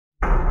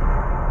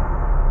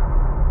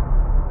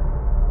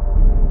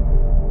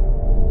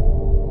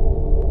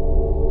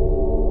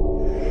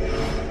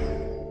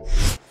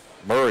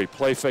Murray,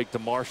 play fake to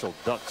Marshall,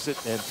 ducks it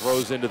and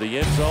throws into the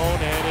end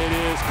zone, and it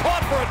is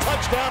caught for a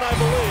touchdown, I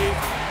believe.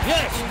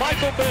 Yes,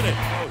 Michael Bennett.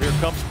 Oh, here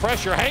comes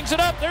pressure, hangs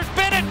it up, there's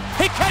Bennett.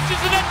 He catches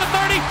it at the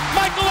 30,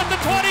 Michael at the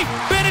 20,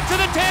 Bennett to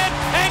the 10,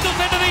 angles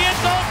into the end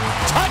zone,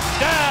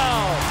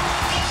 touchdown.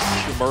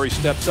 Murray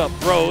steps up,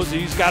 throws,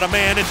 he's got a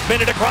man, it's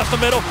Bennett across the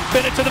middle,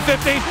 Bennett to the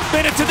 15,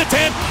 Bennett to the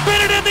 10,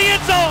 Bennett in the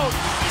end zone,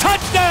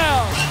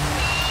 touchdown!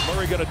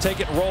 Murray going to take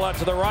it and roll out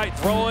to the right,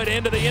 throw it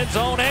into the end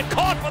zone, and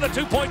caught for the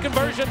two-point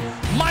conversion.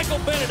 Michael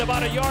Bennett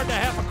about 1.5 yards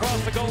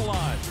across the goal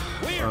line.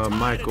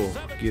 Michael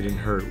getting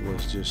hurt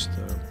was just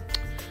a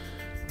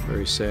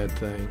very sad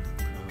thing.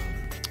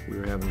 We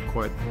were having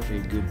quite a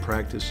good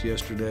practice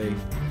yesterday.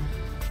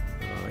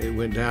 It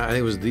went down, I think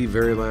it was the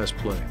very last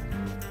play.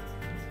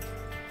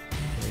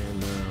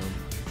 And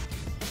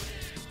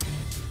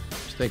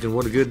just thinking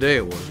what a good day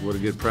it was, what a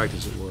good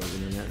practice it was,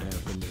 and then that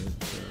happened. And,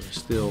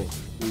 still,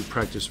 we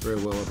practiced very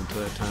well up until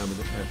that time,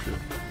 but after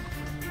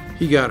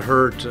he got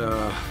hurt,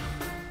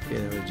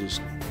 it just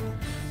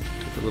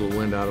took a little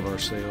wind out of our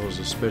sails,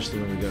 especially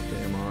when we got the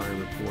MRI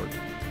report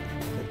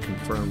that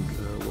confirmed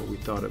what we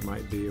thought it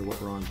might be or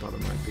what Ron thought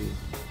it might be.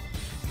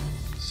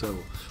 So,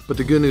 but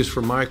the good news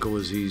for Michael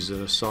is he's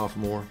a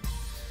sophomore.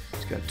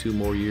 He's got 2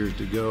 more years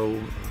to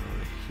go.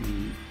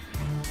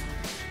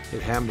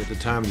 It happened at the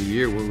time of the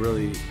year where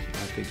really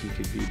I think he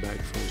could be back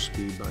full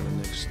speed by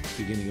the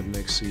beginning of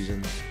next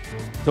season.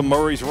 To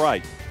Murray's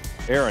right.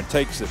 Aaron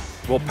takes it,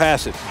 will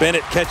pass it.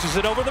 Bennett catches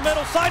it over the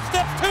middle,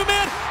 sidesteps 2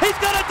 men. He's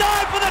got a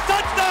dive for the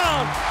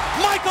touchdown.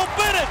 Michael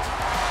Bennett,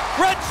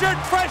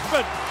 redshirt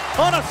freshman,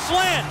 on a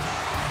slant,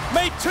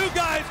 made 2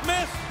 guys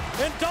miss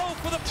and dove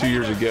for the 2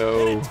 years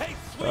ago,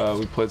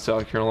 we played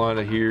South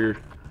Carolina here,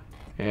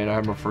 and I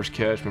had my first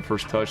catch, my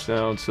first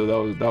touchdown, so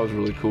that was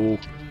really cool.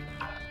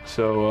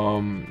 So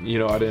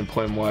I didn't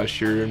play him last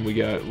year, and we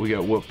got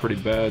whooped pretty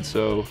bad.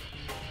 So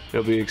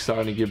it'll be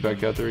exciting to get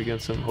back out there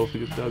against him.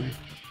 Hopefully get the W.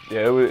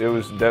 Yeah, it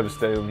was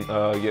devastating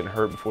getting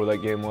hurt before that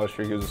game last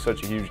year. It was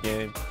such a huge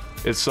game.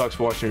 It sucks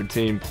watching your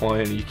team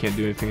playing and you can't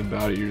do anything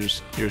about it. You're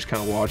just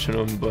kind of watching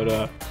them.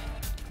 But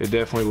it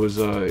definitely was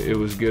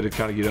good to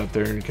kind of get out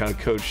there and kind of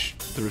coach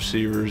the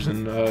receivers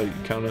and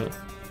kind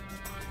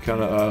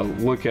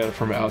of look at it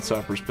from an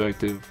outside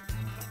perspective.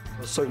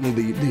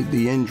 Certainly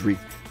the injury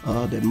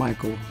that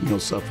Michael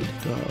suffered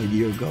a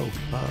year ago,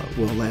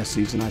 well, last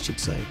season I should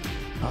say,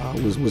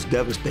 was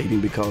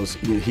devastating because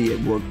he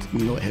had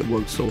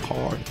worked so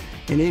hard.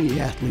 And any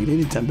athlete,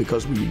 anytime,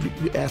 because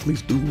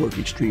athletes do work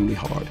extremely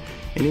hard,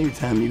 and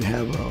anytime you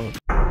have